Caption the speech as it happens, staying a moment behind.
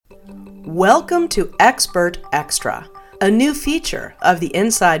Welcome to Expert Extra, a new feature of the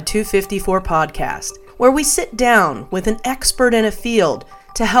Inside 254 podcast, where we sit down with an expert in a field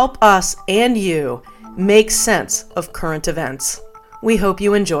to help us and you make sense of current events. We hope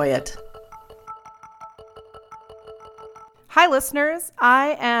you enjoy it. Hi, listeners.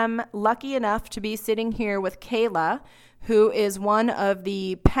 I am lucky enough to be sitting here with Kayla, who is one of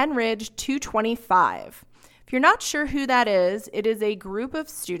the Penridge 225. If you're not sure who that is, it is a group of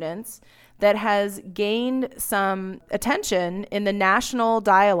students that has gained some attention in the national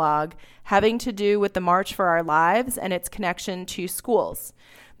dialogue having to do with the March for Our Lives and its connection to schools.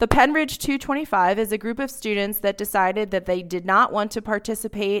 The Penridge 225 is a group of students that decided that they did not want to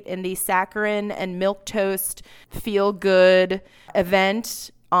participate in the saccharin and milquetoast feel-good event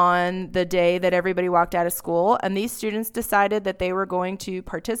on the day that everybody walked out of school. And these students decided that they were going to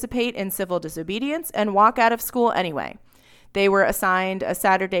participate in civil disobedience and walk out of school anyway. They were assigned a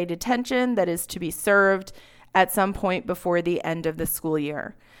Saturday detention that is to be served at some point before the end of the school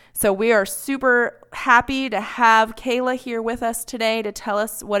year. So we are super happy to have Kayla here with us today to tell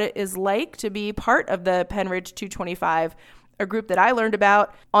us what it is like to be part of the Penridge 225, a group that I learned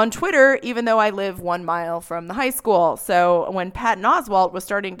about on Twitter, even though I live 1 mile from the high school. So when Patton Oswalt was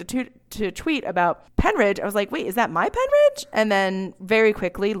starting to tweet about Penridge, I was like, wait, is that my Penridge? And then very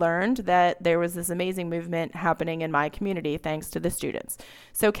quickly learned that there was this amazing movement happening in my community thanks to the students.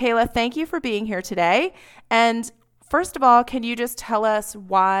 So Kayla, thank you for being here today. And first of all, can you just tell us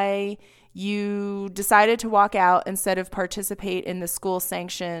why you decided to walk out instead of participate in the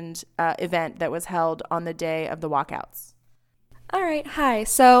school-sanctioned event that was held on the day of the walkouts? All right, hi.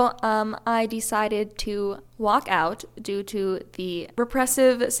 So I decided to walk out due to the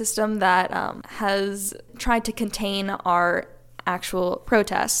repressive system that has tried to contain our actual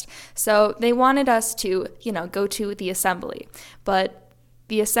protest. So they wanted us to, go to the assembly, but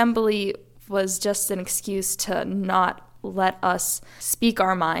the assembly was just an excuse to not let us speak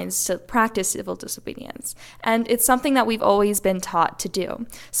our minds, to practice civil disobedience. And it's something that we've always been taught to do.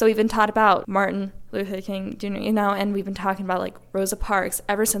 So we've been taught about Martin Luther King Jr., and we've been talking about like Rosa Parks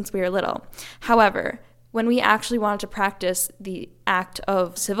ever since we were little. However, when we actually wanted to practice the act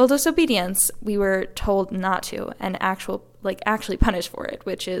of civil disobedience, we were told not to and actually punished for it,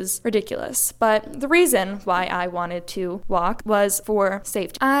 which is ridiculous. But the reason why I wanted to walk was for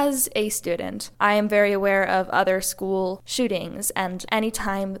safety. As a student, I am very aware of other school shootings, and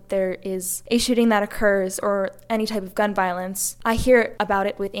anytime there is a shooting that occurs or any type of gun violence, I hear about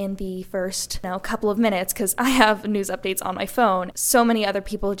it within the first couple of minutes because I have news updates on my phone. So many other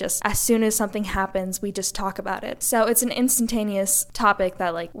people just, as soon as something happens, we just talk about it. So it's an instantaneous topic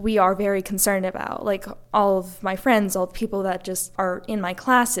that we are very concerned about. All of my friends, all the people that just are in my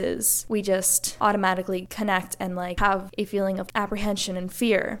classes, we just automatically connect and have a feeling of apprehension and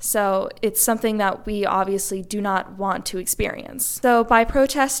fear. So it's something that we obviously do not want to experience. So by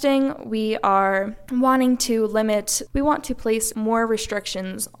protesting, we are wanting to place more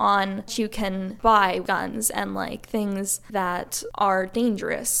restrictions on you can buy guns and things that are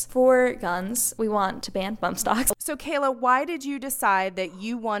dangerous. For guns, we want to ban bump stocks. So Kayla, why did you decide that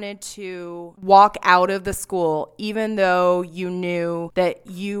you wanted to walk out of the school even though you knew that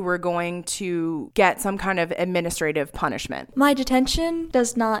you were going to get some kind of administrative punishment? My detention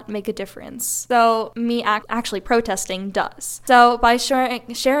does not make a difference. So me actually protesting does. So by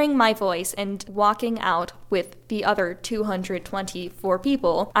sharing my voice and walking out with the other 224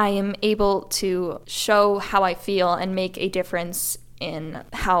 people, I am able to show how I feel and make a difference in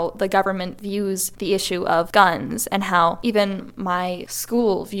how the government views the issue of guns and how even my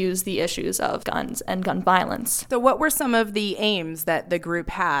school views the issues of guns and gun violence. So what were some of the aims that the group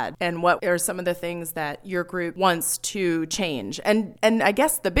had, and what are some of the things that your group wants to change? And I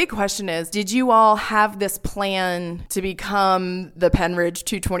guess the big question is, did you all have this plan to become the Penridge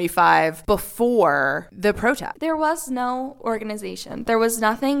 225 before the protest? There was no organization. There was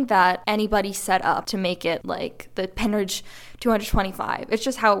nothing that anybody set up to make it like the Penridge 225. It's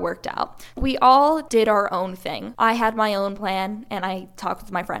just how it worked out. We all did our own thing. I had my own plan, and I talked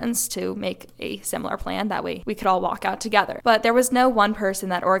with my friends to make a similar plan. That way we could all walk out together. But there was no one person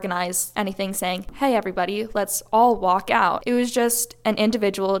that organized anything saying, hey, everybody, let's all walk out. It was just an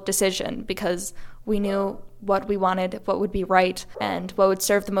individual decision because we knew what we wanted, what would be right, and what would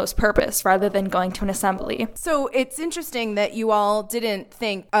serve the most purpose rather than going to an assembly. So it's interesting that you all didn't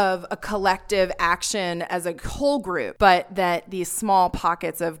think of a collective action as a whole group, but that these small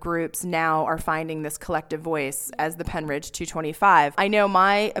pockets of groups now are finding this collective voice as the Penridge 225. I know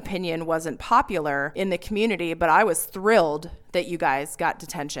my opinion wasn't popular in the community, but I was thrilled that you guys got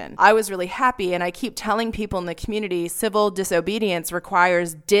detention. I was really happy, and I keep telling people in the community, civil disobedience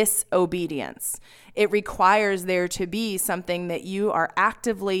requires disobedience. It requires there to be something that you are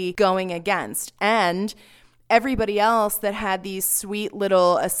actively going against. And everybody else that had these sweet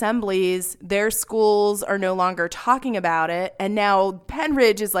little assemblies, their schools are no longer talking about it. And now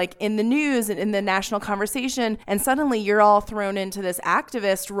Pennridge is like in the news and in the national conversation. And suddenly you're all thrown into this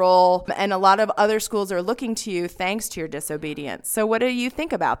activist role. And a lot of other schools are looking to you thanks to your disobedience. So what do you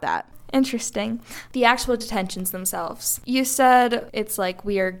think about that? Interesting. The actual detentions themselves. You said it's like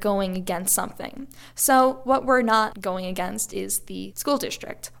we are going against something. So what we're not going against is the school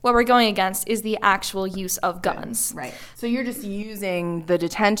district. What we're going against is the actual use of guns. Right. So you're just using the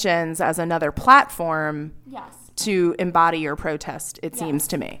detentions as another platform to embody your protest, it seems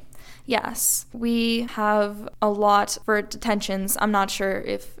to me. Yes, we have a lot for detentions. I'm not sure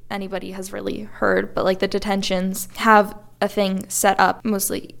if anybody has really heard, but like the detentions have a thing set up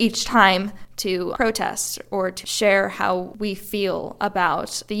mostly each time to protest or to share how we feel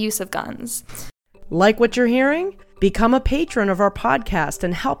about the use of guns. Like what you're hearing? Become a patron of our podcast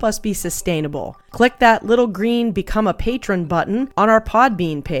and help us be sustainable. Click that little green Become a Patron button on our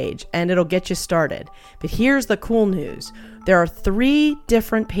Podbean page and it'll get you started. But here's the cool news. There are 3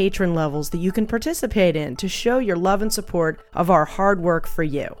 different patron levels that you can participate in to show your love and support of our hard work for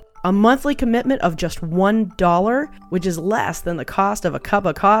you. A monthly commitment of just $1, which is less than the cost of a cup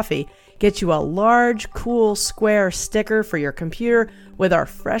of coffee, gets you a large, cool, square sticker for your computer with our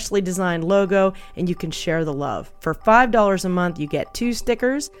freshly designed logo, and you can share the love. For $5 a month, you get 2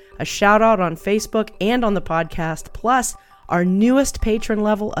 stickers, a shout out on Facebook and on the podcast, plus our newest patron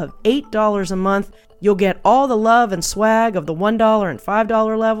level of $8 a month. You'll get all the love and swag of the $1 and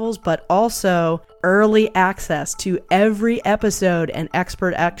 $5 levels, but also early access to every episode and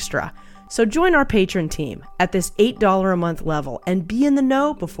Expert Extra. So join our patron team at this $8 a month level and be in the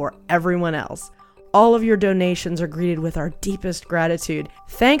know before everyone else. All of your donations are greeted with our deepest gratitude.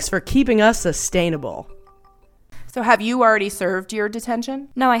 Thanks for keeping us sustainable. So have you already served your detention?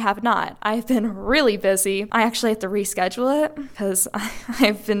 No, I have not. I've been really busy. I actually have to reschedule it because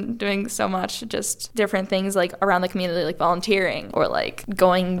I've been doing so much, just different things like around the community, like volunteering or like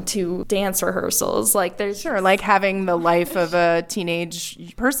going to dance rehearsals. Like there's like having the life of a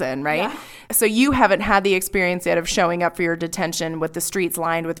teenage person, right? Yeah. So you haven't had the experience yet of showing up for your detention with the streets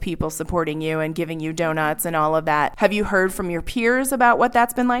lined with people supporting you and giving you donuts and all of that. Have you heard from your peers about what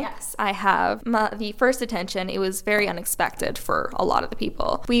that's been like? Yes, I have. The first detention, it was very unexpected for a lot of the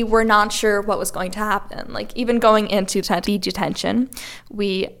people. We were not sure what was going to happen. Like even going into the detention,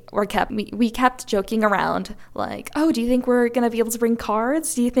 we kept joking around like, oh, do you think we're going to be able to bring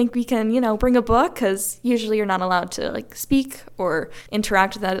cards? Do you think we can, bring a book? Because usually you're not allowed to like speak or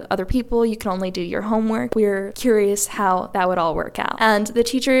interact with other people. You can only do your homework. We were curious how that would all work out. And the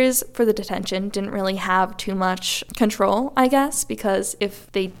teachers for the detention didn't really have too much control, I guess, because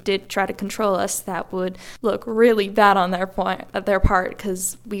if they did try to control us, that would look really bad on their part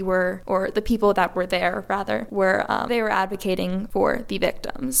because the people that were there rather they were advocating for the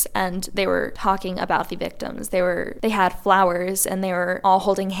victims. And they were talking about the victims. They had flowers and they were all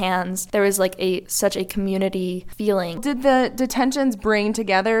holding hands. There was like such a community feeling. Did the detentions bring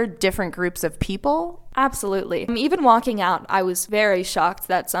together different groups of people? Absolutely. Even walking out, I was very shocked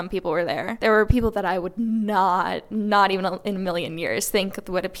that some people were there. There were people that I would not even in a million years think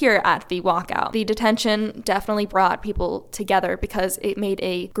would appear at the walkout. The detention definitely brought people together because it made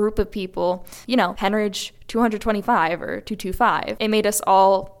a group of people, Pennridge 225 or 225. It made us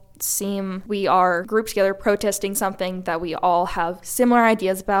all seem we are grouped together protesting something that we all have similar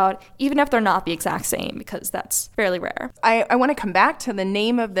ideas about, even if they're not the exact same, because that's fairly rare. I want to come back to the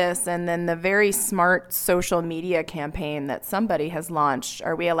name of this and then the very smart social media campaign that somebody has launched.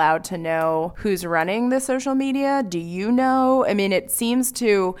 Are we allowed to know who's running the social media? Do you know? I mean, it seems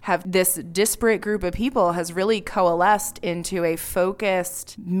to have this disparate group of people has really coalesced into a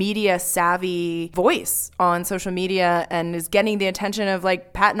focused, media-savvy voice on social media and is getting the attention of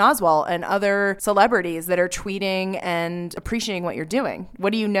like Patton Oswalt and other celebrities that are tweeting and appreciating what you're doing.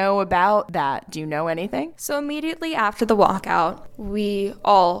 What do you know about that? Do you know anything? So immediately after the walkout, we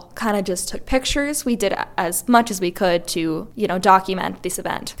all kind of just took pictures. We did as much as we could to, document this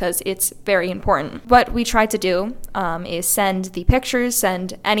event because it's very important. What we tried to do is send the pictures,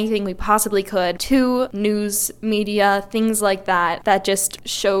 send anything we possibly could to news media, things like that just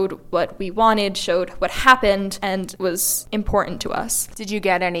showed what we wanted, showed what happened, and was important to us. Did you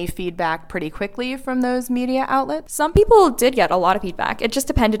get any any feedback pretty quickly from those media outlets? Some people did get a lot of feedback. It just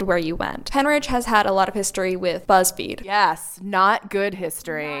depended where you went. Penridge has had a lot of history with BuzzFeed. Yes, not good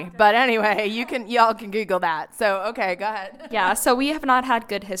history. But anyway, y'all can Google that. So, okay, go ahead. Yeah, so we have not had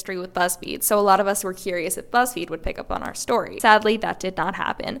good history with BuzzFeed. So a lot of us were curious if BuzzFeed would pick up on our story. Sadly, that did not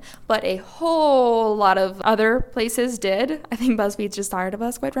happen. But a whole lot of other places did. I think BuzzFeed's just tired of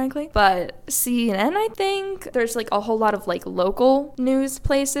us, quite frankly. But CNN, I think, there's like a whole lot of like local news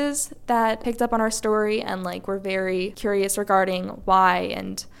places that picked up on our story and like were very curious regarding why.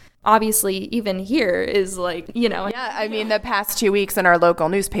 And obviously, even here is like, Yeah, I mean, the past 2 weeks in our local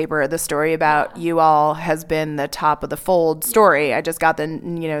newspaper, the story about you all has been the top of the fold story. I just got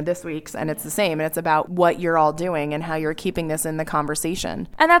this week's, and it's the same. And it's about what you're all doing and how you're keeping this in the conversation.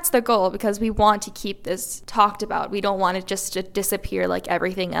 And that's the goal, because we want to keep this talked about. We don't want it just to disappear like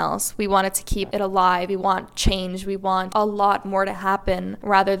everything else. We want it to keep it alive. We want change. We want a lot more to happen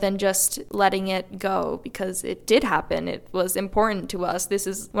rather than just letting it go, because it did happen. It was important to us. This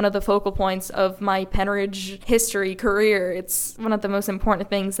is one of the focal points of my Penridge history career. It's one of the most important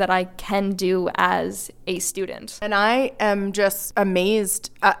things that I can do as a student. And I am just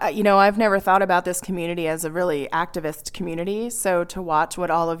amazed. I've never thought about this community as a really activist community. So to watch what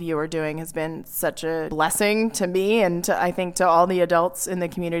all of you are doing has been such a blessing to me, and I think to all the adults in the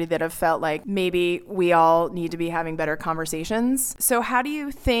community that have felt like maybe we all need to be having better conversations. So how do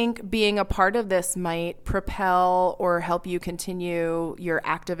you think being a part of this might propel or help you continue your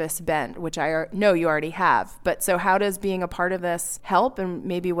activist bent, which I know you already have? But so how does being a part of this help, and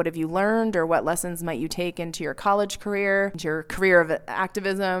maybe what have you learned, or what lessons might you take into your college career, into your career of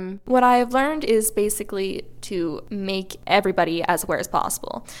activism? What I have learned is basically to make everybody as aware as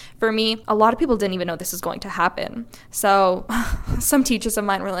possible. For me, a lot of people didn't even know this was going to happen. So some teachers of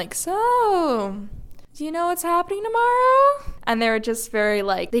mine were like, so do you know what's happening tomorrow? And they were just very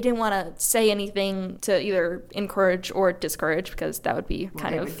like, they didn't want to say anything to either encourage or discourage, because that would be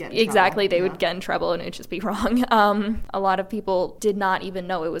kind of, exactly, they would get in trouble and it would just be wrong. A lot of people did not even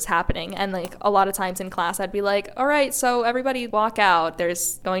know it was happening. And like a lot of times in class, I'd be like, all right, so everybody walk out.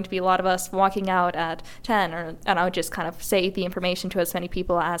 There's going to be a lot of us walking out at 10, and I would just kind of say the information to as many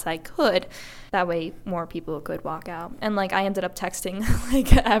people as I could. That way more people could walk out. And like I ended up texting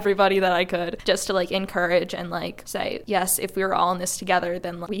like everybody that I could, just to like encourage and like say, yes, if we were all in this together,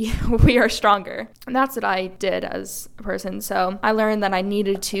 then we are stronger. And that's what I did as a person. So I learned that I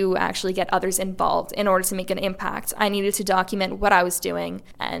needed to actually get others involved in order to make an impact. I needed to document what I was doing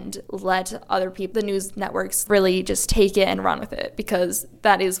and let other people, the news networks, really just take it and run with it, because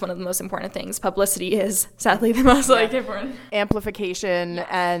that is one of the most important things. Publicity is sadly the most important. Amplification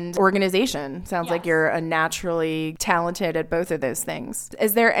and organization. Sounds like you're a naturally talented at both of those things.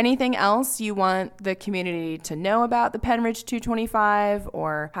 Is there anything else you want the community to know about the Penridge 225,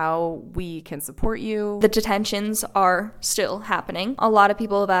 or how we can support you? The detentions are still happening. A lot of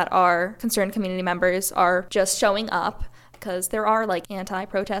people that are concerned community members are just showing up, because there are like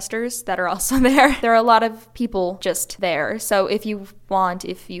anti-protesters that are also there. There are a lot of people just there. So if you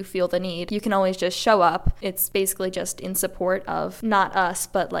feel the need, you can always just show up. It's basically just in support of not us,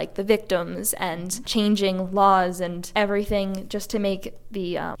 but like the victims, and changing laws and everything just to make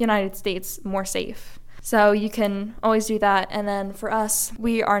the United States more safe. So you can always do that. And then for us,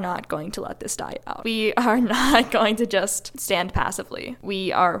 we are not going to let this die out. We are not going to just stand passively.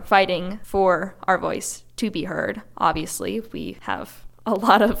 We are fighting for our voice to be heard. Obviously, we have a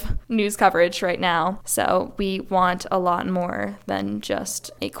lot of news coverage right now, so we want a lot more than just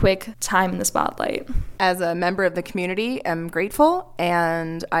a quick time in the spotlight. As a member of the community, I'm grateful,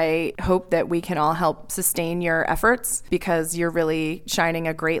 and I hope that we can all help sustain your efforts, because you're really shining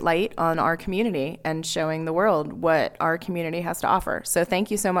a great light on our community and showing the world what our community has to offer. So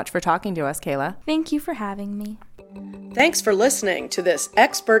thank you so much for talking to us, Kayla. Thank you for having me. Thanks for listening to this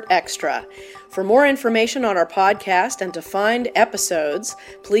Expert Extra. For more information on our podcast and to find episodes,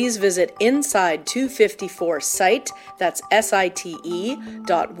 please visit Inside 254 site. That's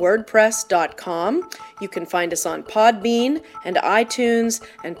site.wordpress.com. You can find us on Podbean and iTunes,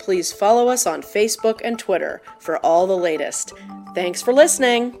 and please follow us on Facebook and Twitter for all the latest. Thanks for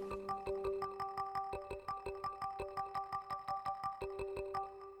listening.